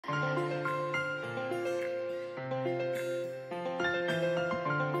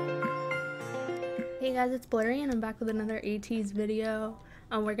Hey guys, it's Blurry and I'm back with another ATEEZ video.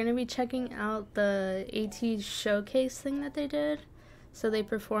 We're going to be checking out the ATEEZ showcase thing that they did. So they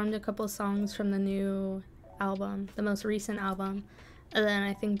performed a couple songs from the new album, the most recent album. And then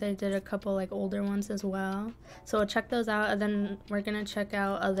I think they did a couple like older ones as well. So we'll check those out, and then we're going to check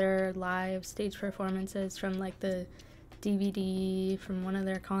out other live stage performances from like the DVD from one of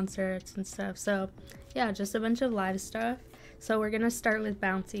their concerts and stuff. So yeah, just a bunch of live stuff. So we're gonna start with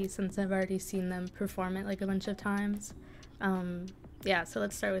Bouncy since I've already seen them perform it like a bunch of times. Yeah, so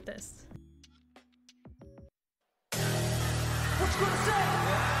let's start with this. What you gonna say?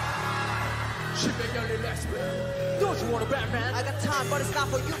 Shit, make y'all relax, man. Don't you want a Batman? I got time, but it's not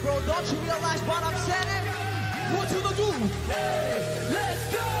for you, bro. Don't you realize what I'm saying? What you gonna do? Hey,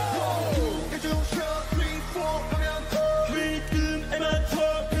 let's go! Get your shot, 3, 4, 하면 더. 리듬에만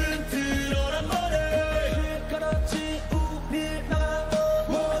더 들어란 말에. 그렇지, 우릴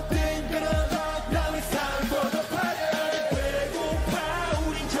나가고. 뭐든 그러다. Now it's time for the party. 배고파,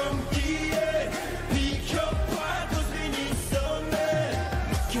 우린 전기에. 비켜봐, 'cause we need some man.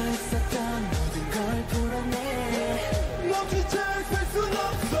 묶여 있었던 모든 걸 풀어내. 멈추지 않을 순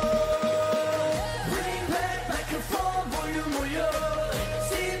없어. Bring back microphone, volume 올려.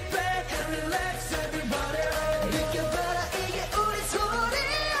 Sit back and relax, everybody. 느껴봐라, 이게 우리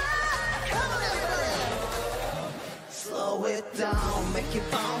소리야. Come on, everybody. Slow it down, make it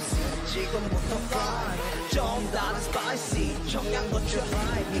bouncy. 지금부터 fly. 좀 다른 spicy. 청양고추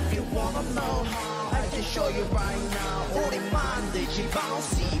high. If you wanna know how, I can show you right now. 우리 만들지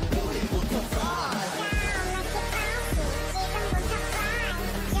bouncy. 뿌리부터 fly.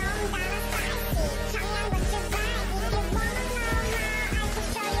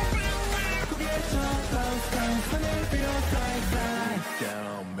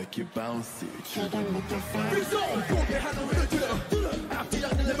 Down, make it bouncy. 빗속 고개 하늘을 들어 앞뒤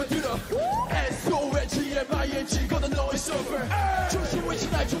않는 랩을 들어 SOHMING 걷어 너의 surfer 중심을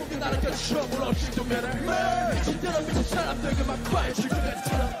지나 종교 나를 곁쳐 물 없이 동면을 미친 대로 미친 사람들 그만 quiet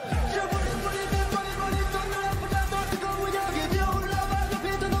출중한처럼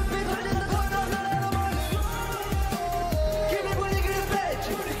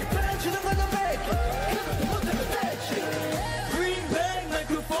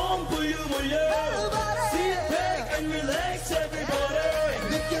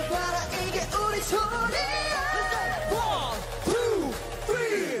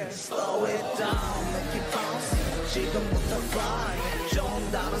지금부터 fly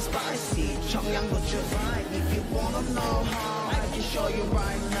좀 다른 spicy 청양고추 fry If you wanna know how I can show you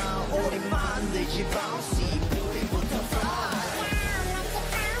right now 우리 만들지 bouncy 뿌리부터 fly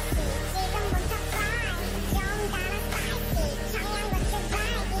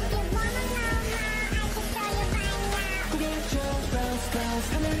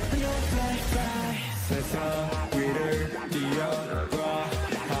세상 위를 뛰어봐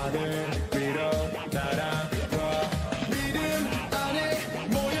하늘 위로 날아가 믿음 안에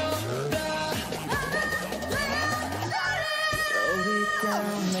모여다 Slow it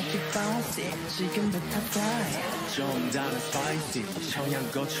down, make it bouncy 지금부터 fly 좀 다른 spicy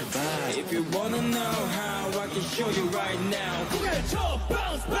청양고추 vibe If you wanna know how I can show you right now 고개 쳐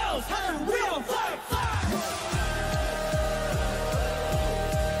bounce bounce 하늘 위로 fly fly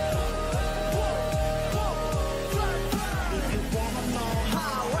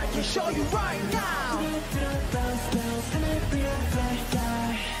Show you right now.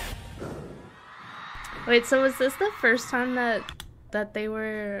 Wait, so was this the first time that they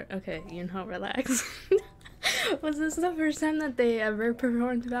were okay? You know, relax. Was this the first time that they ever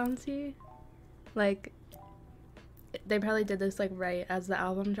performed Bouncy? Like, they probably did this like right as the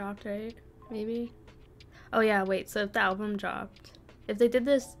album dropped, right? Maybe. Oh yeah, wait. So if the album dropped, if they did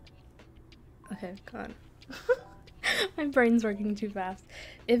this, okay, God. My brain's working too fast.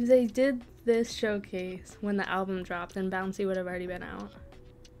 If they did this showcase when the album dropped, then Bouncy would have already been out.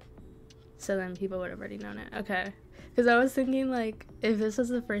 So then people would have already known it. Okay. Because I was thinking, like, if this was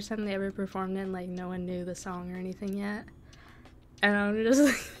the first time they ever performed it, like, no one knew the song or anything yet. And I'm just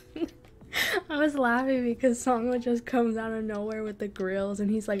like, I was laughing because Songwoo just comes out of nowhere with the grills, and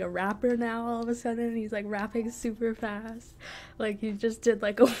he's like a rapper now all of a sudden. He's like rapping super fast. Like, he just did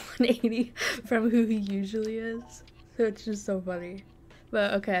like a 180 from who he usually is. So it's just so funny.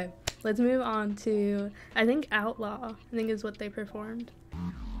 But okay, let's move on to, I think Outlaw, I think is what they performed.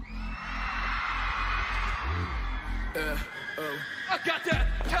 I got that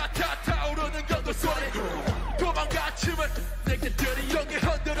타타타오르는 연도 소리 도망가 춤을 내게들이 여기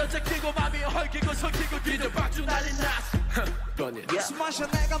흔들어져 끼고 맘이 헐기고 설키고 뒤를 박주 난리 났어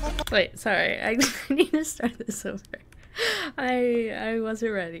Wait, sorry, I need to start this over. I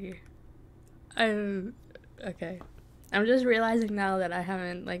wasn't ready. Okay. I'm just realizing now that I've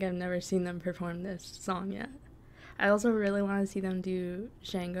never seen them perform this song yet. I also really want to see them do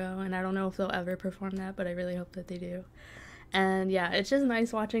Shango, and I don't know if they'll ever perform that, but I really hope that they do. And yeah, it's just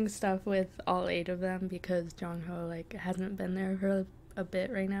nice watching stuff with all 8 of them because Jongho like hasn't been there for a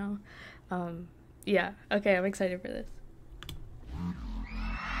bit right now. Yeah, okay, I'm excited for this.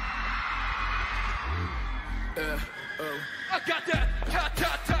 I got that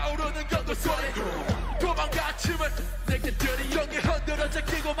타타타오르는 경고 소리 도망가침을 내게 들이 여기 흔들어져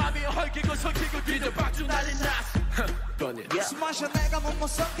끼고 맘이 헐기고 설키고 뒤져 박주 날린 나스 숨 마셔 내가 못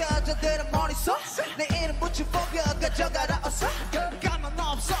섞여져들은 머릿속 내 이름 붙여 뽑혀 가져가라 어서 가만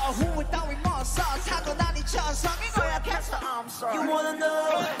없어 후회 따위 멋서 타고난 이 천성인 거야 cancer I'm sorry You wanna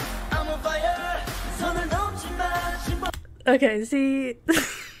know I'm on fire 선을 넘지 마 Okay, see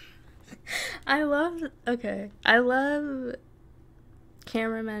I love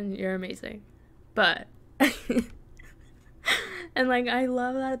cameramen, you're amazing, but and like I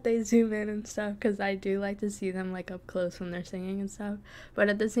love that they zoom in and stuff because I do like to see them like up close when they're singing and stuff, but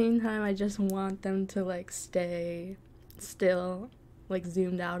at the same time I just want them to like stay still, like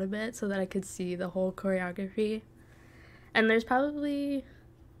zoomed out a bit so that I could see the whole choreography. And there's probably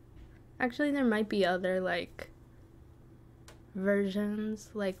there might be other like versions,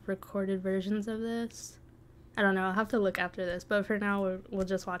 like recorded versions of this. I don't know, I'll have to look after this, but for now we'll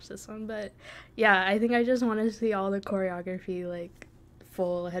just watch this one. But yeah, I think I just want to see all the choreography, like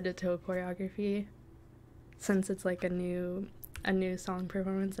full head to toe choreography, since it's like a new song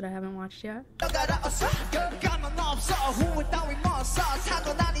performance that I haven't watched yet. You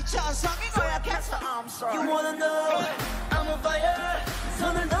wanna know I'm on fire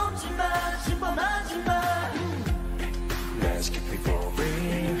선을 넘지 마 침범하지 마 Let's keep it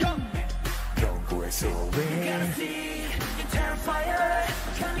going 경고의 소리 You gotta see you're terrifier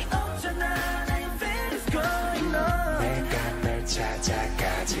감이 없잖아 Now your feet is going on 내가 널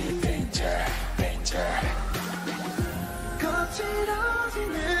찾아가지 danger danger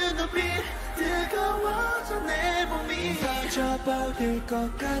거칠어지는 눈빛 뜨거워져 내 몸이 터져버릴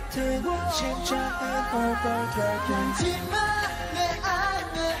것 같은 심장은 벌벌벌 내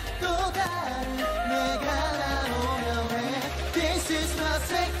안에 또 다른 내가 나오려 해 This is my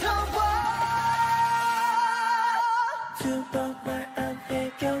second world 두 번만 안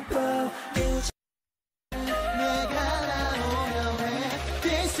해결봐 내가 나오려 해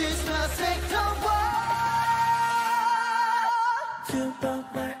This is my second world 두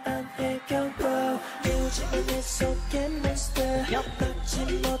번만 안 해결봐 요즘은 내 속에 Mr. 엮지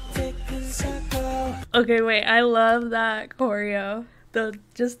못해 큰 사고 Okay, wait, I love that choreo.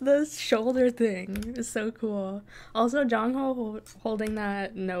 Just the shoulder thing is so cool. Also, Jongho holding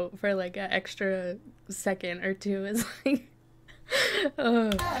that note for like an extra second or two is like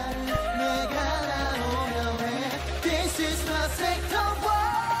This is my second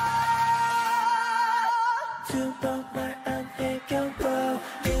world 안 해결봐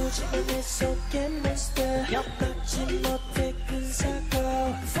요즘은 내 속에 Mr. 엮지 못해 큰 사고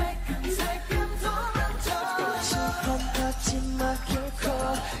살금 도망쳐 심판하지 마 결코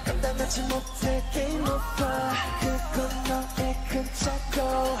감당하지 못해 게임 오버 그건 너의 큰 착오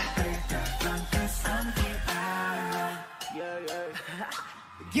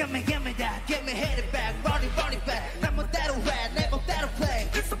Give me that, give me hit it back, run it back 난 멋대로 해, 내 멋대로 play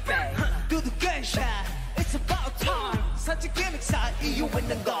It's a bang, do the gunshot It's about time 사진 기믹사 이유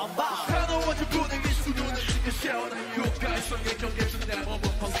있는 건 봐 새로워진 분위기 수준은 지금 세워나 효과성의 경계에서 내 몸은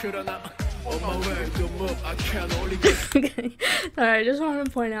펑크러나 On my way to move, I can't only get Okay. Sorry, I just want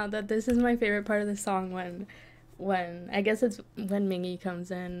to point out that this is my favorite part of the song when I guess it's when Mingi comes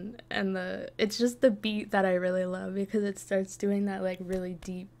in and it's just the beat that I really love because it starts doing that like really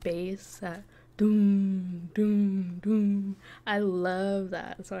deep bass, that doom doom doom. I love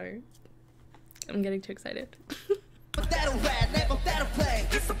that. Sorry, I'm getting too excited.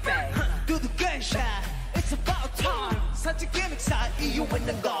 It's about time 사진 기믹사 이유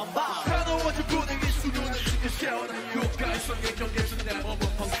있는 건 봐 새로워진 분위기 수준은 지금 세워나 효과성의 경계에서 내 몸은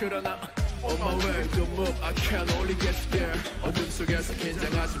펑크러나 On my way to move, I can't only get scared 어둠 속에서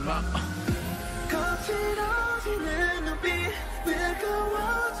긴장하지 마 거칠어지는 눈빛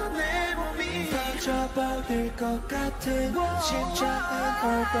뜨거워져 내 몸이 터져버릴 것 같은 심장은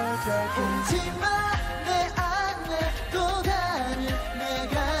벌벌벌 하지마 내 안에 또 다른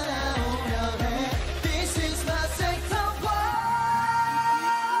내가 나오려 해 This is my second world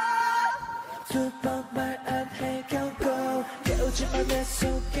두 번만 안 해결고 깨우지마 내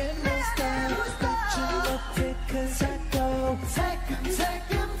속에 Monster 걷지 못해 큰 사고 살금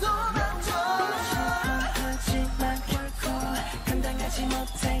도망쳐 심판하지만 결코 감당하지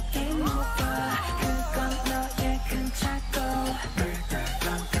못해 게임 오버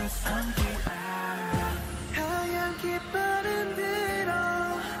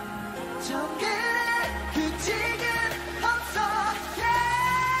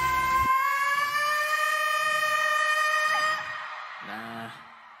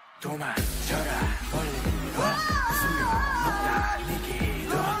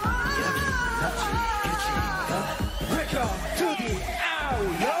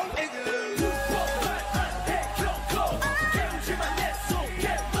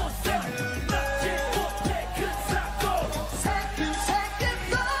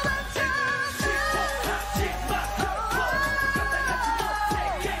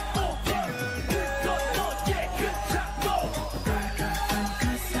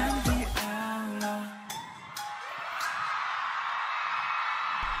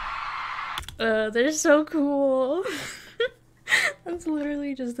They're so cool. That's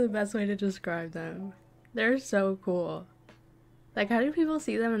literally just the best way to describe them. They're so cool. Like, how do people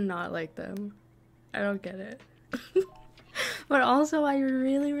see them and not like them? I don't get it. But also, I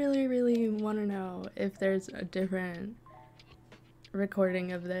really, really, really want to know if there's a different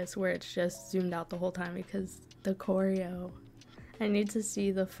recording of this where it's just zoomed out the whole time, because the choreo, I need to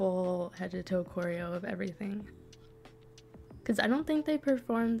see the full head to toe choreo of everything. Because I don't think they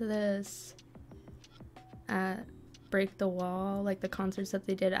performed this at Break the Wall, like the concerts that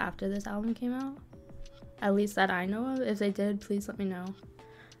they did after this album came out. At least that I know of. If they did, please let me know.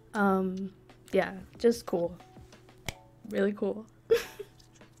 Yeah, just cool. Really cool.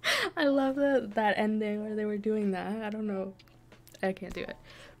 I love that ending where they were doing that. I don't know. I can't do it.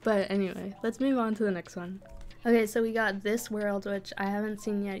 But anyway, let's move on to the next one. Okay, so we got This World, which I haven't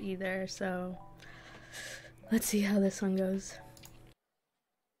seen yet either, so let's see how this one goes.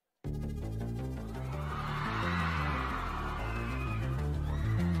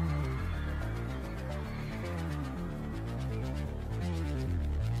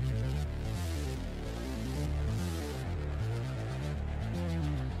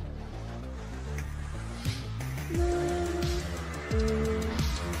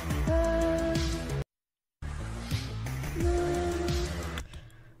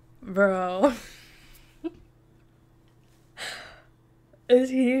 Bro. Is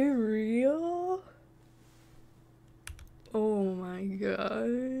he real? Oh my god.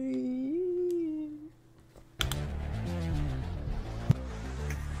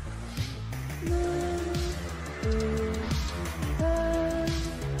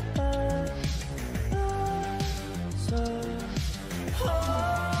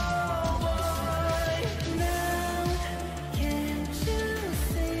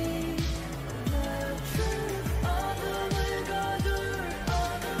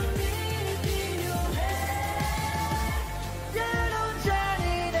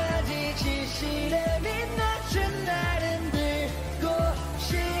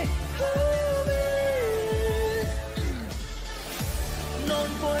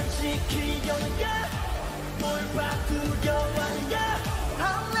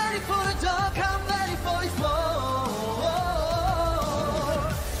 I'm ready for the dark, I'm ready for this war.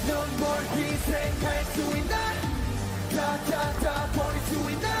 넌 뭘 희생할 수 있나? 다 버릴 수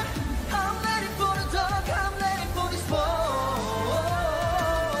있나? I'm ready for the dark, I'm ready for this war.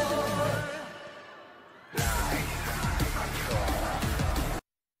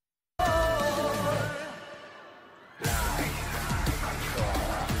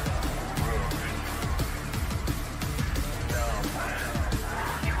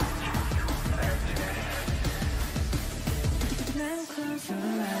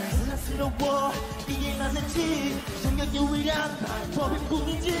 이해하는지 생각 유일한 방법일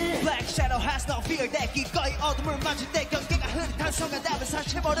뿐이지 Black shadow has no fear 내 기꺼이 어둠을 맞을 때 경계가 흐릿한 순간 답은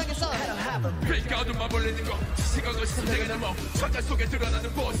사체버려겠어 I don't have a 빛과 어둠만 벌리는 것 시각을 선택해 넘어 천장 속에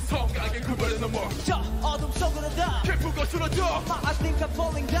드러나는 보스 성강하게 그버려 넘어 저 어둠 속으로 다 깊고 쓰러져 I think I'm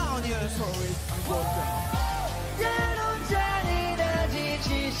falling down here Sorry I'm going down 때론 잔인하지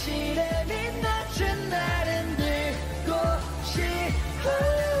진실에 민낯은 나른 들고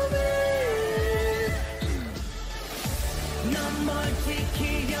싶으면 넌뭘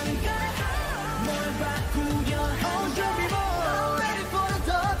지키려는가 뭘 바꾸려 하는지 I'm ready for the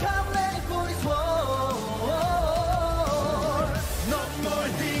dark I'm ready for this war 넌뭘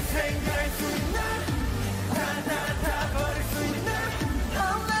희생할 수 있나 다 버릴 수 있나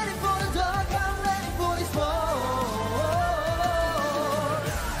I'm ready for the dark I'm ready for this war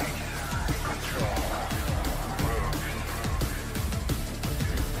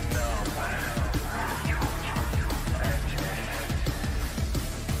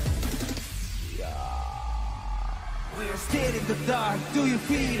We're still in the dark, do you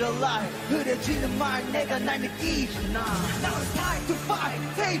feel alive? 흐려지는 말 내가 날 느끼잖아 Now it's time to fight,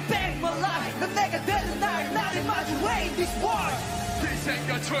 take back my life 난 내가 되는 날 나를 마주해 in this war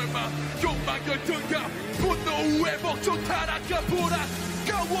희생과 절망 욕망 열등감 분노 회복 좀 타락한 보라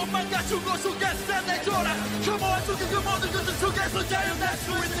가원만 갖춘 것 속에서 내줘라 혐오한 속에 그 모든 것들 속에서 자유날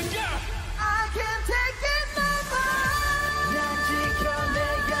수 있는가 I can't take it no more 난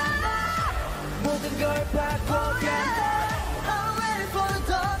지켜내야 해 모든 걸 바꿔간다 I'm ready for the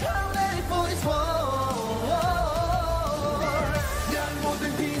dark I'm ready for this war 난 모든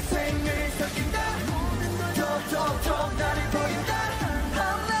희생을 섞인다 더 나를 보인다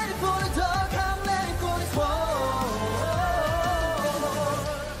I'm ready for the dark I'm ready for this war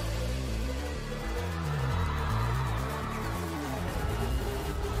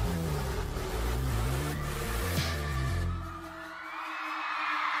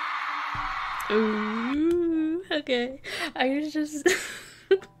Ooh, okay. I was just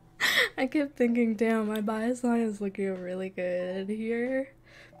I kept thinking, damn, my bias line is looking really good here.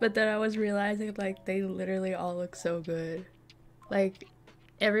 But then I was realizing, like, they literally all look so good. Like,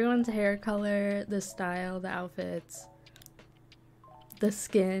 everyone's hair color, the style, the outfits, the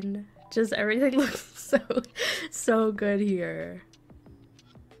skin, just everything looks so good here.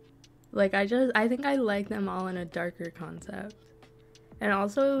 Like, I think I like them all in a darker concept. And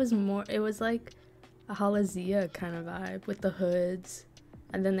also it was like a Halazia kind of vibe with the hoods.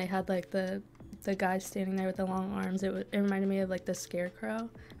 And then they had like the guy standing there with the long arms. It reminded me of like the Scarecrow.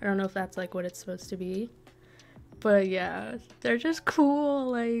 I don't know if that's like what it's supposed to be. But yeah, they're just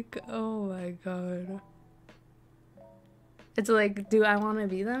cool. Like, oh my god. It's like, do I want to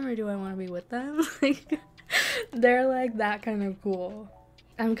be them or do I want to be with them? Like, they're like that kind of cool.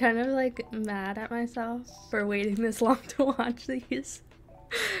 I'm kind of like mad at myself for waiting this long to watch these.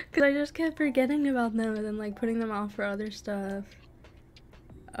 Because I just kept forgetting about them and then like putting them off for other stuff.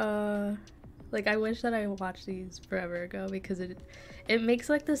 Like, I wish that I watched these forever ago because it makes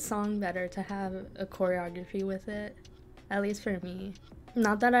like the song better to have a choreography with it, at least for me.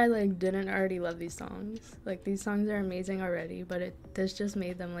 Not that I like didn't already love these songs. Like, these songs are amazing already, but this just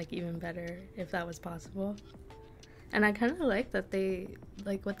made them like even better if that was possible. And I kind of like that they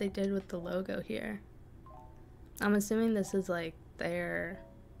like what they did with the logo here. I'm assuming this is like their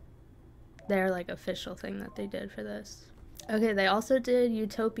like official thing that they did for this. Okay, they also did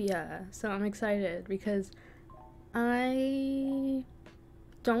Utopia, so I'm excited because I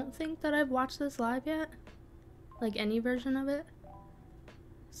don't think that I've watched this live yet, like any version of it.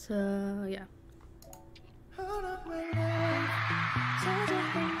 So yeah.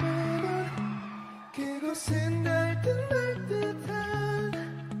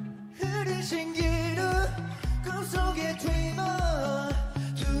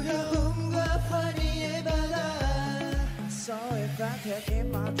 So if I take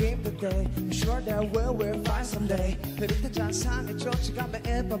in my dream today, I'm sure that we'll find someday. 흐릿한 잔상에 쫓아가며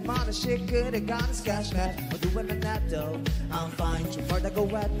앨범만은 시끄러가는 sketchpad. 어두운 나도 I'm fine. 좀 멀다고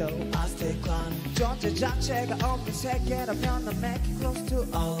해도 I stay climb. 존재 자체가 없는 세계라면 I make it close to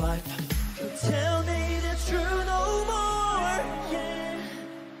our life. Tell me the truth no more. Yeah.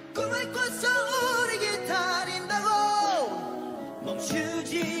 꿈을 꿔서 우리 기다린다고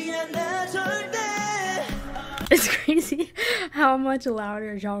멈추지 않아 절대. It's crazy how much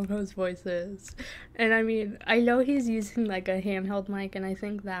louder Jongho's voice is. And I mean, I know he's using like a handheld mic and I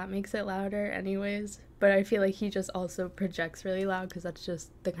think that makes it louder anyways. But I feel like he just also projects really loud because that's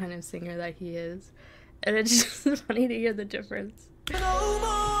just the kind of singer that he is. And it's just funny to hear the difference. No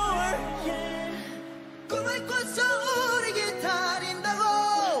more, yeah. 꿈을 꿔서 우리 기다린다고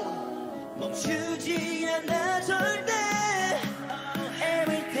멈추지 않아 절대.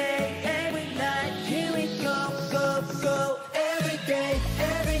 Every day, every night, here we go, go, go. Every day,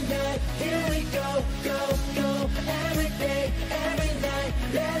 every night, here we go, go, go. Every day, every night,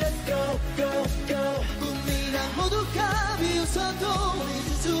 let us go, go, go. 꿈이란 모두가 비웃어도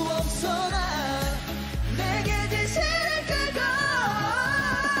잊을 수 없어 나 내게 진실을 끌고.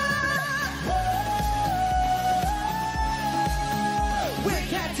 We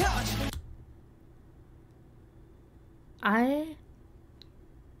can't touch. I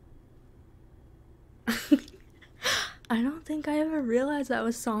don't think I ever realized that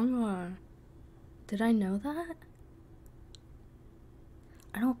was Songhwa. Did I know that?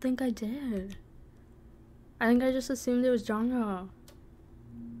 I don't think I did. I think I just assumed it was Jongho.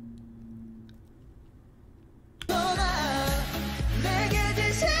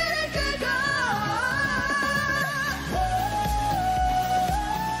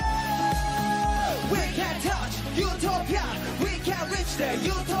 We can't touch Utopia. We can't reach the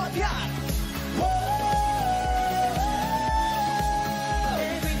Utopia.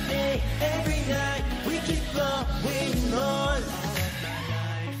 Every day, every night, we keep going on.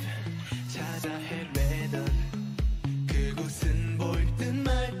 찾아 헤매던 그곳은 보일 듯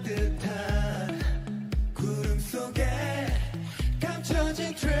말 듯한 구름 속에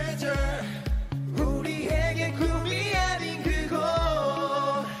감춰진 treasure. 우리에게 꿈이 아닌 그곳.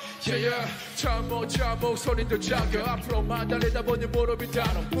 Yeah, 잠못 소리도 작아 앞으로만 달리다 보니 무릎이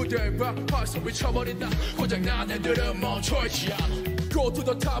닿아 무대에 박파서 미쳐버린다 고장난 애들은 멈춰있지 않아 Go to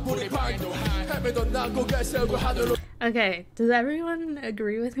the top 우리 파이도 헤매던 난 고개 세우고 하늘로. Okay, does everyone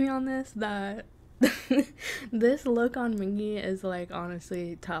agree with me on this? That this look on Mingi is like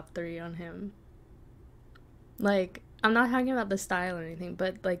honestly top 3 on him. Like, I'm not talking about the style or anything,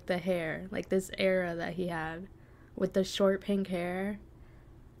 but like the hair, like this era that he had with the short pink hair.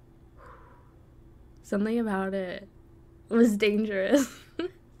 Something about it was dangerous.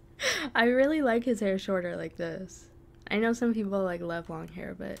 I really like his hair shorter like this. I know some people like love long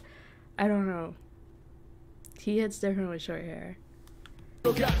hair, but I don't know. He hits different with short hair.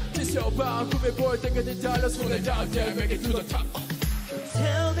 Tell me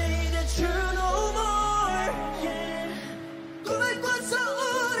that you're no more. 꿈을 꿔서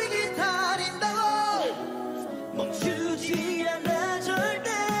우리 기다린다고 멈추지 않아 절대.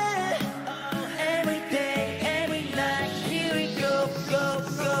 Every day, every night, here we go, go,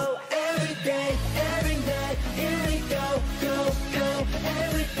 go. Every day, every night, here we go, go, go.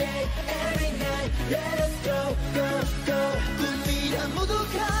 Every day, every night, let us go, go, go. 꿈이란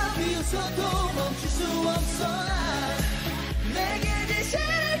모두가 비웃어도 멈출 수 없어. 내게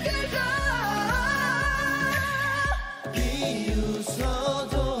지시를 끌고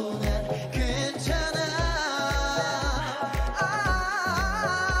비웃어도 난 괜찮아.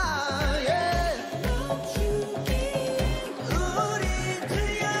 멈추기 우린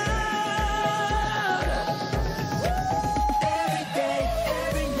틀려. Every day,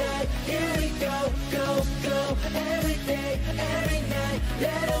 every night, here we go, go, go. Every day, every night,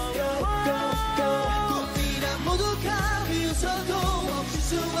 let us go, go, go. 꿈이란 모두가 비웃어도 멈출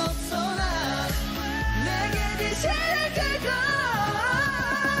수 없어. 난 내게 지시를 끌고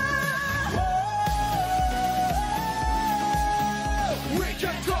We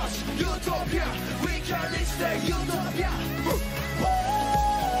can touch Utopia. We can reach the Utopia.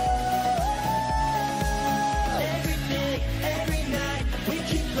 Every day, every night, we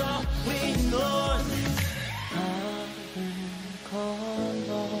keep going on.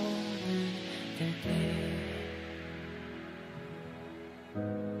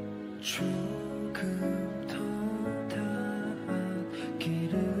 조금 더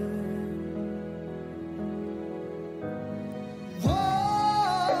닿기를.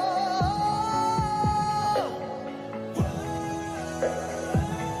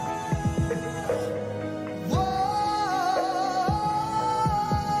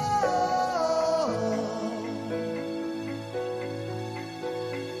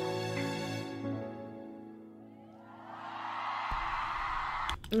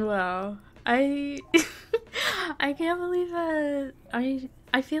 Wow, I can't believe that.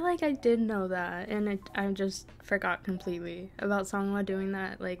 I feel like I did know that, and I just forgot completely about Songhwa doing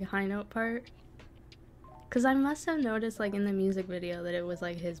that like high note part. Cause I must have noticed like in the music video that it was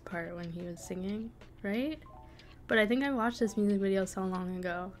like his part when he was singing, right? But I think I watched this music video so long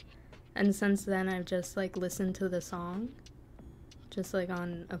ago, and since then I've just like listened to the song, just like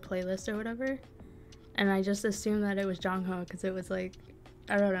on a playlist or whatever, and I just assumed that it was Jongho because it was like,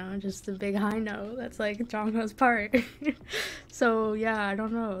 I don't know, just a big high note that's like Jongho's part. So yeah, I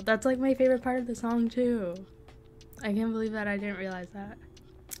don't know. That's like my favorite part of the song too. I can't believe that I didn't realize that.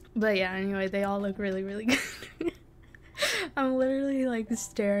 But yeah, anyway, they all look really, really good. I'm literally like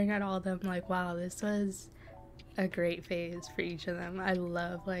staring at all of them like, wow, this was a great phase for each of them. I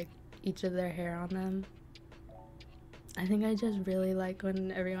love like each of their hair on them. I think I just really like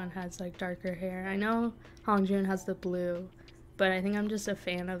when everyone has like darker hair. I know Hongjoon has the blue, but I think I'm just a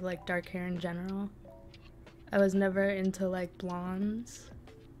fan of like dark hair in general. I was never into like blondes.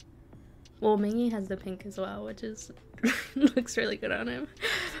 Well, Mingi has the pink as well, which is looks really good on him.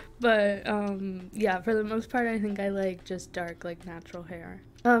 But yeah, for the most part I think I like just dark like natural hair.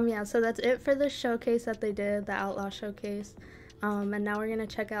 Yeah, so that's it for the showcase that they did, the Outlaw showcase. And now we're gonna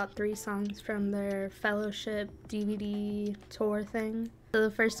check out 3 songs from their Fellowship DVD tour thing. So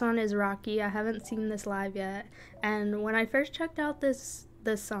the first one is Rocky. I haven't seen this live yet, and when I first checked out this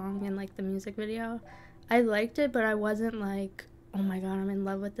song and like the music video, I liked it, but I wasn't like, oh my god, I'm in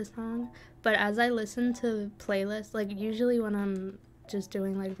love with this song. But as I listen to playlists, like usually when I'm just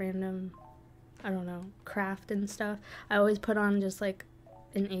doing like random, I don't know, craft and stuff, I always put on just like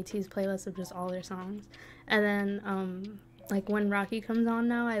an ATEEZ playlist of just all their songs. And then like when Rocky comes on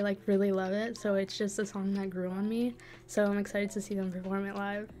now, I like really love it, so it's just a song that grew on me. So I'm excited to see them perform it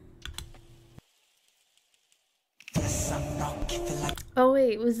live. Oh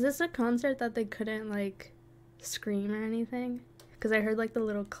wait, was this a concert that they couldn't like scream or anything? Because I heard like the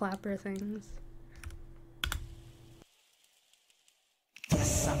little clapper things.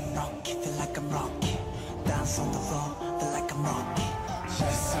 Yes, I'm rocky, feel like I'm rocky. Dance on the floor, feel like I'm rocky.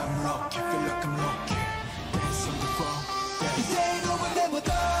 Yes, I'm rocky, feel like I'm rocky. Dance on the floor. 이제 너무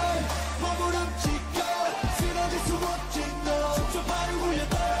내보다 머무름지겨 쓰러질 수 없지 너 저 발을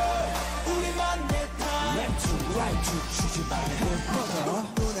굴려도 우리만의 time. Left to right to choose your body.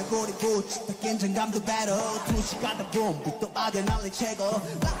 눈에 보니 보지 다 긴장감도 battle 2시간 다 boom 빛도 빠져 난리 최고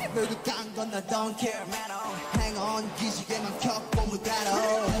라이브를 깐 건 I don't care man. Hang on 기지개만 켜보면 battle.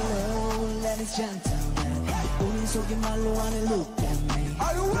 Hello ladies and gentlemen 우린 속이 말로 안에 look at me.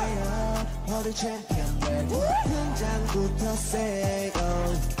 Are you ready? 너를 champion 등장부터 say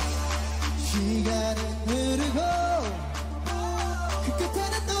시간은 흐르고 그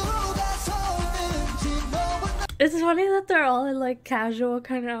끝에는 누가 섰는지 너와 It's funny that they're all in like casual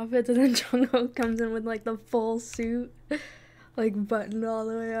kind of outfits and then Jungkook comes in with like the full suit, like buttoned all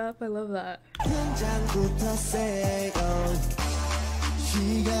the way up. I love that. 등장부터 say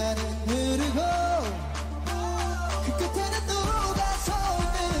시간은 흐르고 그 끝에는 누가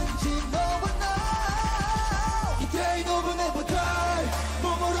섰는지 너와 나 이대의 노분의 바다에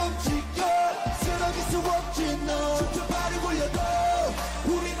몸을 움직여 쓰러질 수 없지 너 춤춰 발을 굴려도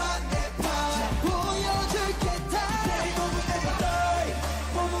우리만 내파 보여줄게 다 이대의 노분의 바다에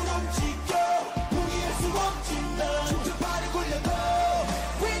몸을 움직여 포기할 수 없지 너 춤춰 발을 굴려도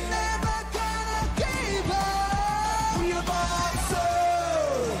We never gonna give up We are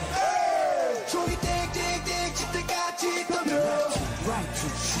boxers 종이 띵띵띵 칠 때까지 덤벼 Right to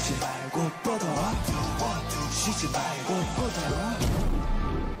쉬지 말고 뻗어 One to 쉬지 말고 뻗어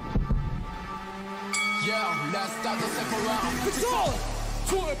Yeah, let's start the second round. It's on!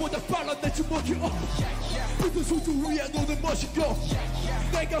 조회보다 빨라 내 주먹이 붙은 소주 위에 노는 멋있고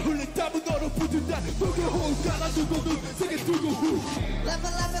내가 흘린 땀은 너로 붙은다 누구 호흡 가라두고 눈 세게 두고 후 Let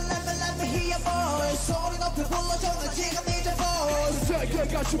me hear your voice 소리 높여 불러줘 난 지금 이제 voice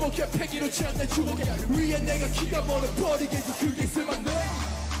세계가 주목해 패기로 취한 내 주먹에 위에 내가 키가 멀어 버리겠지 그게 쓸만해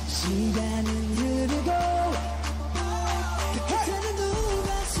시간은 흐르고 그 끝에는 누가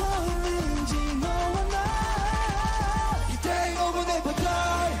섰는지 너와 나 이대의 오븐의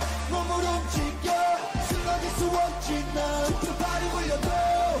바다에 몸을 움직여 쓰러질 수 없지 너 춤춰 발을 굴려도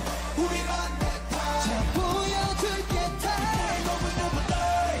우리만 내타 자 보여줄게 다 이대의 오븐의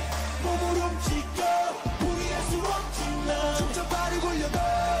바다에 몸을 움직여 포기할 수 없지 너 춤춰 발을 굴려도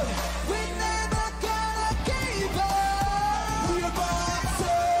We never gonna give up We are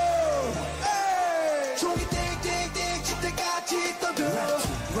boxers 종이 띵띵띵 칠 때까지 덤벼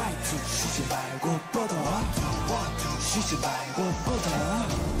Right to 쉬지 말고 뻗어 One to 쉬지 말고 뻗어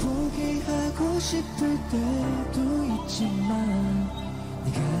포기하고 싶을 때도 있지만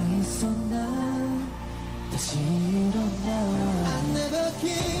네가 있어 난 다시 일어나 I never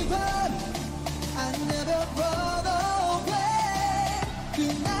give up I never run away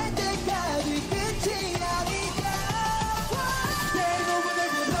끝날 때까지 끝이 아니야 내 몸을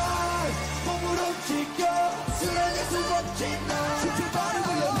내려놔 몸을 움직여 쓰러질 수 없지 나 춤출 발을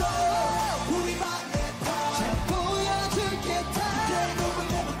굴려도 우리만 내파 잘 보여줄게 다내 몸을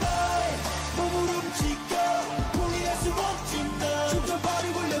내려놔 몸을 움직여 포기할 수 없지 나 춤출 발을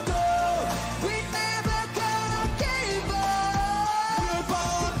굴려도 We never gonna give up We're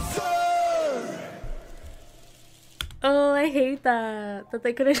boxers Oh, I hate that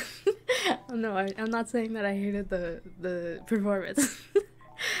they couldn't. Oh, no, I'm not saying that I hated the performance.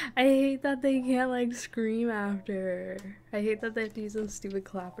 I hate that they can't like scream after. I hate that they have to use those stupid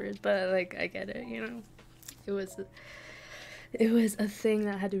clappers, but like I get it, you know. It was a thing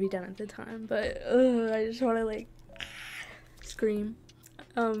that had to be done at the time, but I just want to like scream.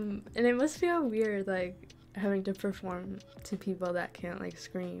 And it must feel weird like having to perform to people that can't like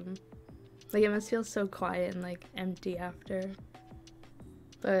scream. Like it must feel so quiet and like empty after.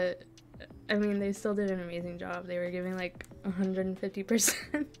 But I mean, they still did an amazing job. They were giving like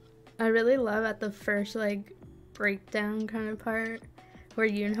 150%. I really love at the first like breakdown kind of part where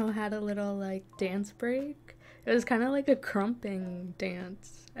Yoonho had a little like dance break. It was kind of like a crumping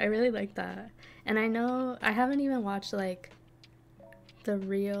dance. I really like that. And I know I haven't even watched like the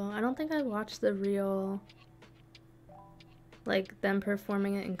real, I don't think I watched the real like them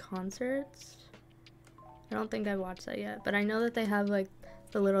performing it in concerts. I don't think I watched that yet, but I know that they have like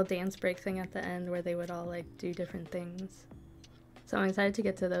the little dance break thing at the end where they would all like do different things. So I'm excited to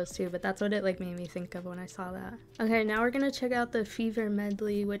get to those too, but that's what it like made me think of when I saw that. Okay, now we're gonna check out the Fever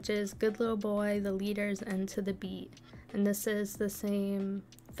medley, which is Good Little Boy, The Leaders, and To The Beat. And this is the same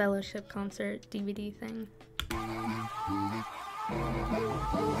Fellowship concert DVD thing.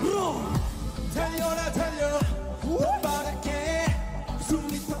 달려라 달려 빠르게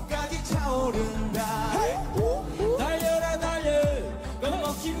숨이 턱까지 차오른다 달려라 달려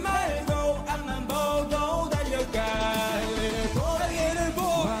겁먹지 말고 앞만 보고 달려가 고라기를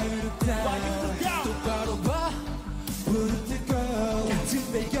봐 똑바로 봐 부르뜨고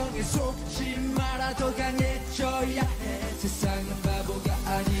같은 배경에 속지 말아 더 강해져야 해 세상은 바보가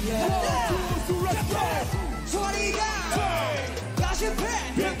아니야 소리가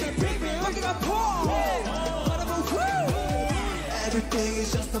Everything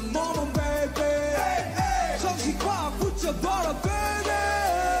is just a moment, baby. 정신과 붙여버려,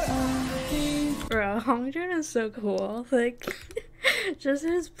 baby. Bro, Hongjun is so cool. Like, Just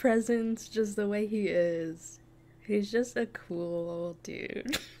his presence, just the way he is. He's just a cool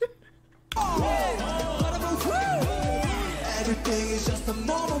dude. Everything is just a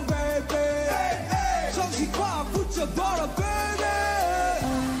moment, baby. 정신 꽉 붙여버려, baby.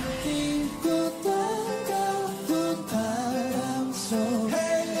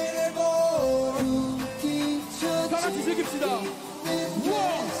 다 같이 즐깁시다.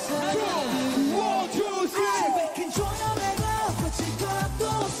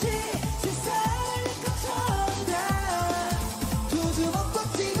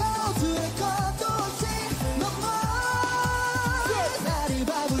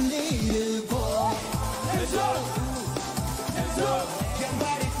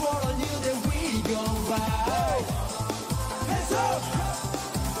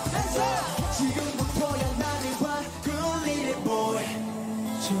 지금부터야 나를 봐, girl, need it, boy.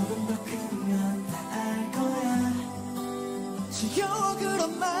 조금 더 크면 다 알 거야. 지겨워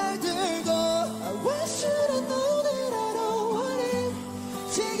그런 말들도 I want you to know that I don't want it.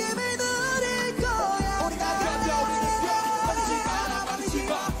 지금이 느릴 거야. 우리가 간다 우리는가 말이지 마라 말이지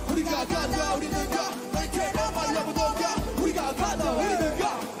마. 우리가 간다 우리는가 날 캐나 말려보던가. 우리가 간다 우리는가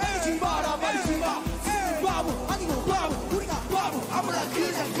말이지 마라 말이지 마. 바보 아니고 바보 우리가 바보 아무나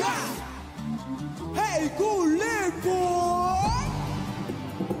그냥 가. Hey, cool little boy.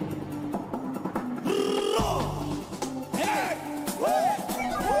 Hey, hey,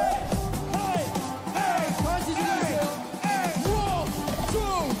 hey, hey. 같이 즐기세요. Hey, 1,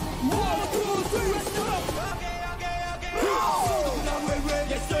 2, 3, let's go. 소두나 왜왜?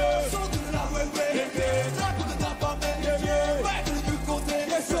 Yes sir. 소두나 왜왜? 나쁘고 나빠맨 yeah. 말들은 듣고대.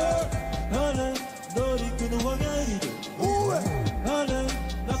 Yes sir. 나는 널 이끄는 왕아니도 나는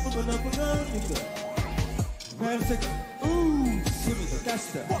나쁜 건 아니고 발색 숨이 더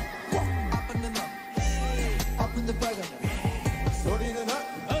가시다 아픈 데 빨간 소리는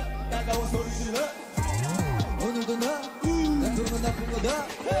따가운 소리 질러 오늘도 난 정말 나쁜 거다.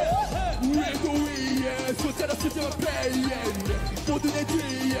 위에도 위에 숫자로 숫자만 플레이해. 모든 애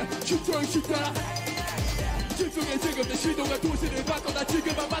뒤에 슈터시다. 집중해 지금 내 시도가 도시를 바꿔.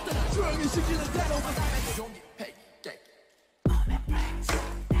 지금만 맡아라. 조용히 시키는 대로. Hey, hey.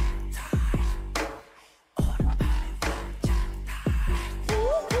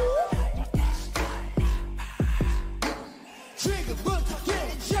 지금부터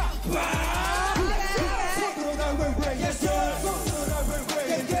괜찮아. 손으로 날 왜왜? Yes sir. 손으로 날 왜왜?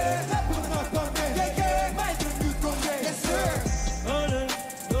 나쁜 나빠맨 말들은 듣고대. Yes sir. 나는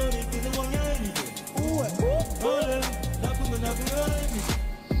널 이끄는 왕아니도 나는 나쁜 건 아니고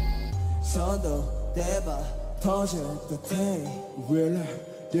선도 대박 터질 듯해. Will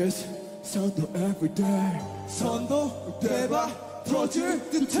this sound every day? 선도 대박 터질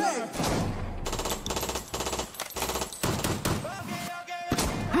듯해.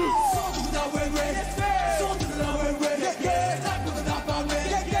 손으로 날 왜왜? 손으로 날 왜왜? 나쁜 나빠맨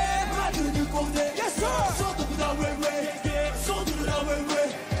말들은 듣고대. Yes sir. 손으로 날 왜왜? 손으로 날 왜왜?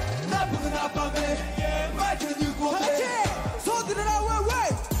 나쁜 나빠맨 말들은 듣고대. 손으로 날 왜왜?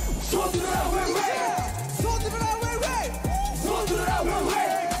 손으로 날 왜왜? 손으로 날 왜왜? 손으로 날 왜왜?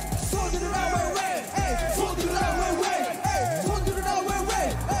 손으로 날 왜왜? 손으로 날 왜왜? 손으로 날 왜왜?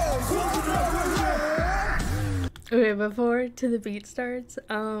 손으로 날 왜왜? Okay, before to the beat starts,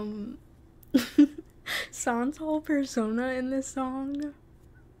 San's whole persona in this song,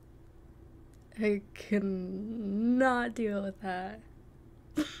 I cannot deal with that.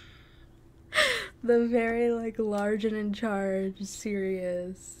 The very like large and in charge,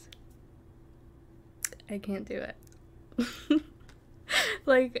 serious. I can't do it.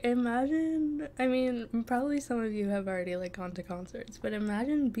 Like imagine, I mean, probably some of you have already like gone to concerts, but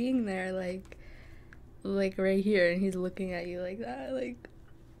imagine being there like right here and he's looking at you like that, like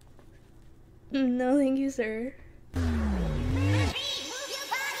no thank you sir.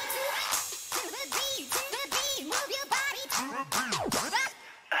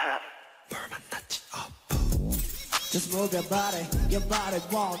 Just move your body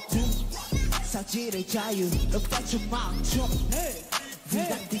 1, 2 사지를 자유 affect your mind 좀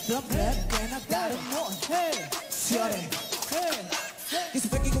네가 뒤덮 랩 꽤나 다른 뭐 시원해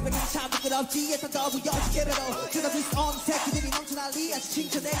계속 뺏기고 뺏긴 참 부끄럽지 애써 더 부여지게로 그다 twist on 새끼들이 넘쳐 난리 아직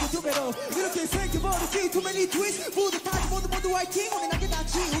칭찬해 유튜브로 이렇게 생겨버렸지 too many twists 모두 타지 모두 화이팅 오늘 나게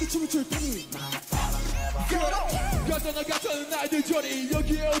낫지 우리 춤을 출 테니 가져는 날들 저리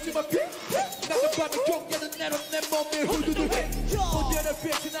여기에 오지마 피 나는 밤에 경계는 내려 내 몸을 훌두두해 어디에는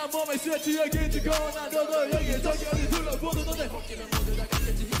빛이 난 몸에 스웨치 여기 지거나 너도 여기에 저기 어디 둘러보도 너네 호기는 모두 다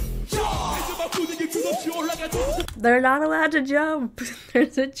같겠지 이제만 분위기 끝없이 올라가줘. They're not allowed to jump.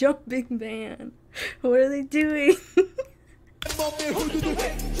 There's a jumping ban. What are they doing? 몸에 후두두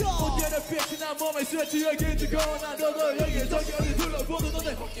어제는 빛이나 몸에 스트레치하게 뜨거운 너도 여기에서 열이 둘러보는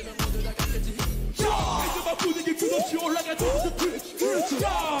너네 모두 다 같겠지 이제만 분위기 끝없이 올라가 조금씩 그렇지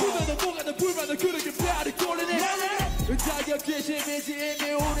불만은 뭐가는 불만은 그렇게 발이 꼴리네 자격지 심이지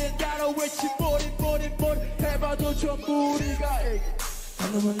이미 우린 따로 외치 버린 해봐도 전부 우리가 애기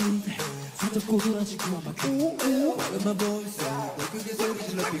방금은 있는데 살짝 고소라지고 막 오오오만 보이소 너 그게 소리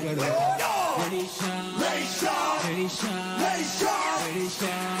질러 비가 나 Ready shine Ready shine Ready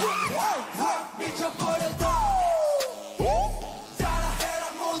shine 미쳐버렸다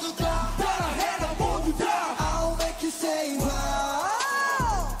따라해라 모두 다 따라해라 모두 다 I'll make you say wow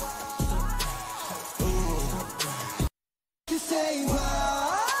You say wow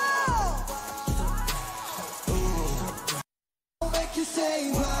I'll make you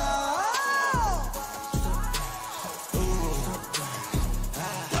say wow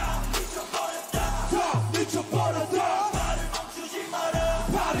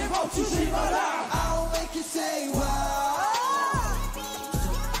I'll make you say wow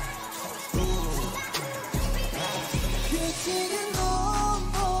그치는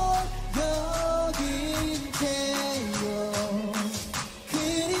눈물 여긴 채요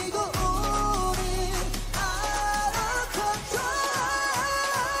그리고 우린 알아서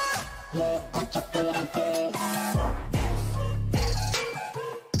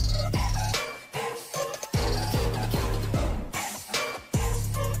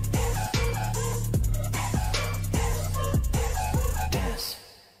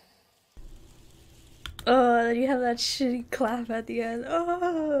Oh, then you have that shitty clap at the end.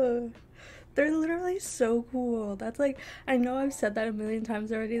 Oh, they're literally so cool. That's like, I know I've said that a million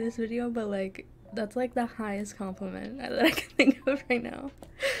times already in this video, but like, that's like the highest compliment that I can think of right now.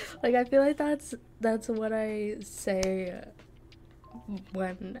 Like, I feel like that's what I say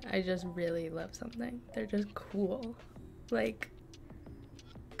when I just really love something. They're just cool. Like,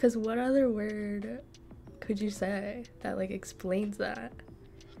 cause what other word could you say that like explains that?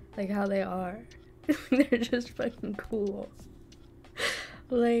 Like how they are. They're just fucking cool.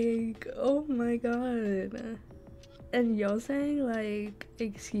 Like, oh my god. And yo saying like,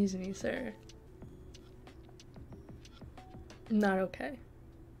 excuse me, sir. Not okay.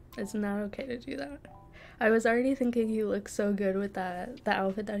 It's not okay to do that. I was already thinking he looks so good with the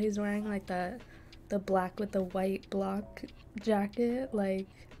outfit that he's wearing, like the black with the white block jacket. Like,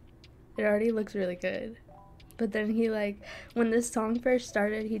 it already looks really good. But then he like, when this song first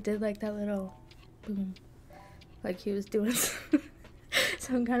started, he did like that little boom, like he was doing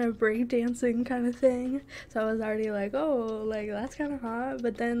some kind of breakdancing kind of thing. So I was already like, oh, like that's kind of hot.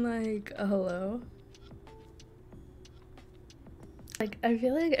 But then like, hello. Like, I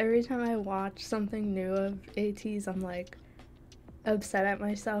feel like every time I watch something new of ATEEZ, I'm like upset at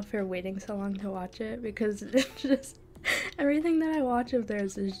myself for waiting so long to watch it, because it's just everything that I watch of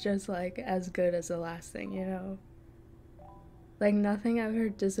theirs is just like as good as the last thing, you know? Like, nothing ever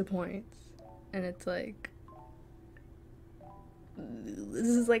disappoints. And it's like, this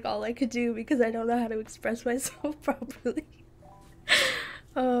is like all I could do because I don't know how to express myself properly.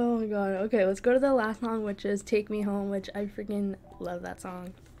 Oh my god. Okay, let's go to the last song, which is Take Me Home, which I freaking love that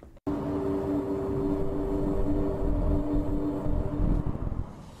song.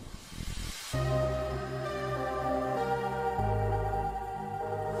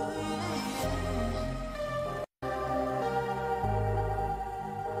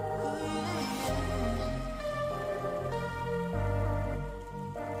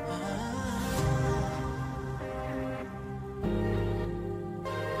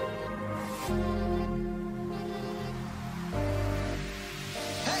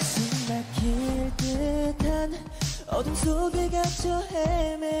 어둠 속에 갇혀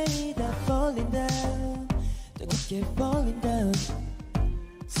헤매이다 falling down 또 깊게 falling down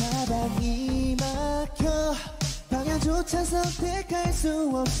사방이 막혀 방향조차 선택할 수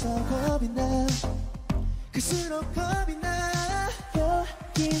없어 겁이 나 갈수록 겁이 나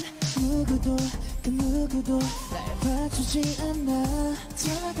여긴 누구도 그 누구도 날 봐주지 않아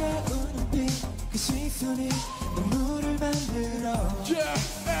차가운 눈빛 그 시선이 눈물을 만들어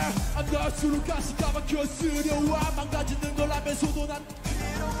안갈수록 가시가 막혀 쓰려와 망가지는 걸 알면서도 난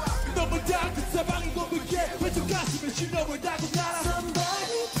너무 작은 사방이 거북해 왼쪽 가슴에 신호를 달고 날아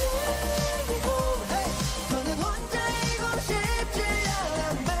Somebody take me home 너는 혼자이고 싶지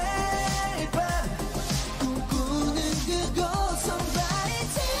않아 매일 밤 꿈꾸는 그곳 Somebody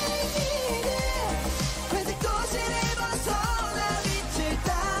take me there 회색 도시를 벗어나 빛을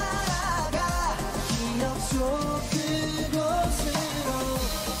따라가 기억 속 그곳으로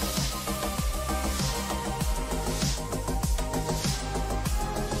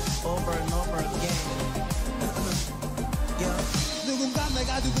Over and over again. Yeah.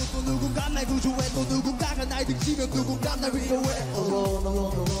 또 누군가 날 구조해 또 누군가가 날 등지면 누군가 날 위로해 Alone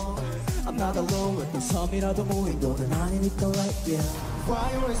alone alone I'm not alone 어떤 섬이라도 모인 곳은 아니니까 right yeah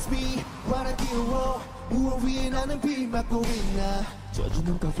Fire is me 바람 끼워 무엇 위에 나는 비 맞고 있나 젖은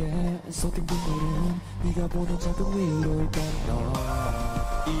눈가에 쏟은 눈물은 네가 보는 작은 위로일까 너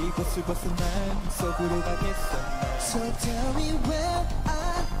이곳을 벗어난 속으로 가겠어 So tell me where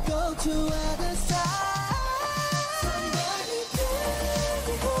I go to other side Somebody take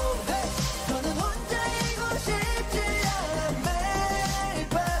me home hey. 너는 혼자이고 싶지 않아 매일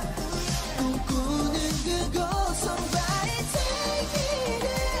밤 꿈꾸는 그곳 Somebody take me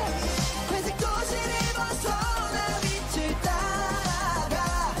there 회색 도시를 벗어나 빛을 따라가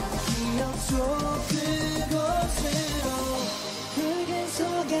기억 속 그곳으로 붉은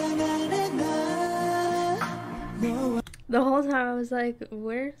소감하는 나 The whole time I was like,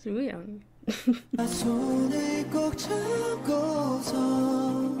 where's Wooyoung? 손을 꼭 잡고서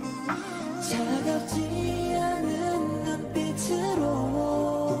차갑지 않은 눈빛으로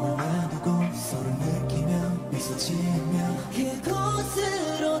꿈을 나누고 서로 느끼며 미소 지으며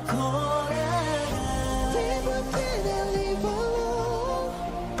그곳으로 돌아가 We will live alone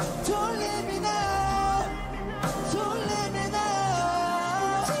Don't let me now Don't let me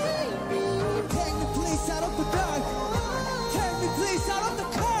now Take me please out of the dark Take me please out of the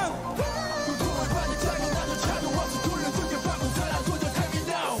curb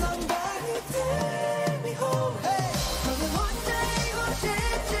Somebody take me home hey. 너는 혼자이고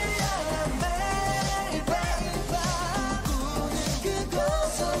싶지 않아 매일 밤 꿈꾸는 그곳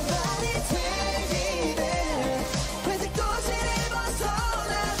Somebody take me there 회색 도시를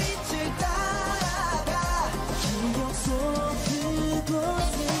벗어나 빛을 따라가 기억 속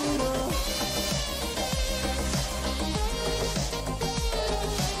그곳으로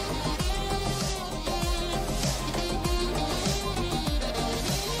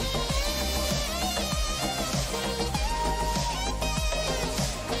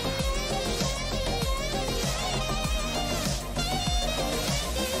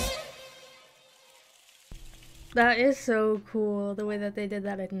That is so cool, the way that they did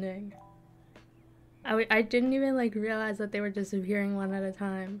that ending. I didn't even like realize that they were disappearing one at a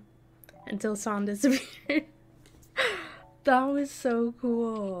time until Son disappeared. That was so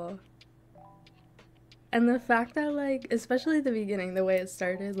cool. And the fact that like, especially the beginning, the way it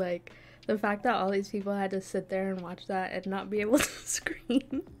started, like the fact that all these people had to sit there and watch that and not be able to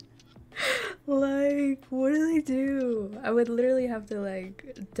scream. Like, what do they do? I would literally have to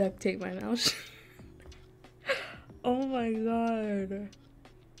like duct tape my mouth shut. Oh my god.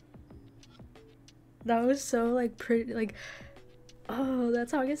 That was so like pretty, like, oh, that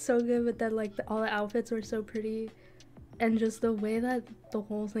song is so good, but then like all the outfits were so pretty and just the way that the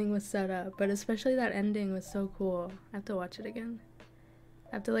whole thing was set up, but especially that ending was so cool. I have to watch it again.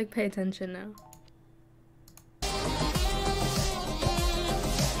 I have to like pay attention now.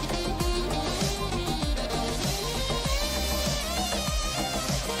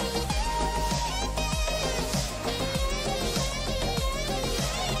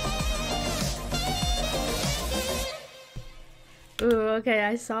 Ooh, okay,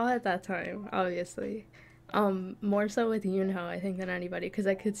 I saw it that time, obviously. More so with Yoonho, I think, than anybody, because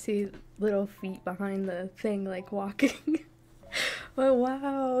I could see little feet behind the thing, like, walking. But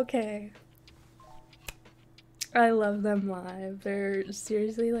wow, okay. I love them live. They're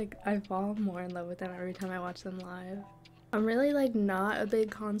seriously, like, I fall more in love with them every time I watch them live. I'm really, like, not a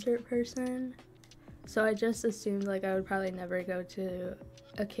big concert person, so I just assumed, like, I would probably never go to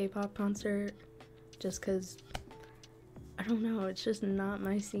a K-pop concert, just because I don't know, it's just not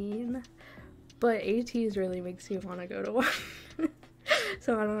my scene. But ATEEZ really makes me want to go to one.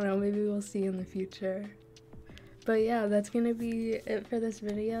 So I don't know, maybe we'll see in the future. But yeah, that's gonna be it for this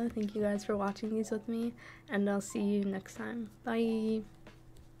video. Thank you guys for watching these with me, and I'll see you next time. Bye!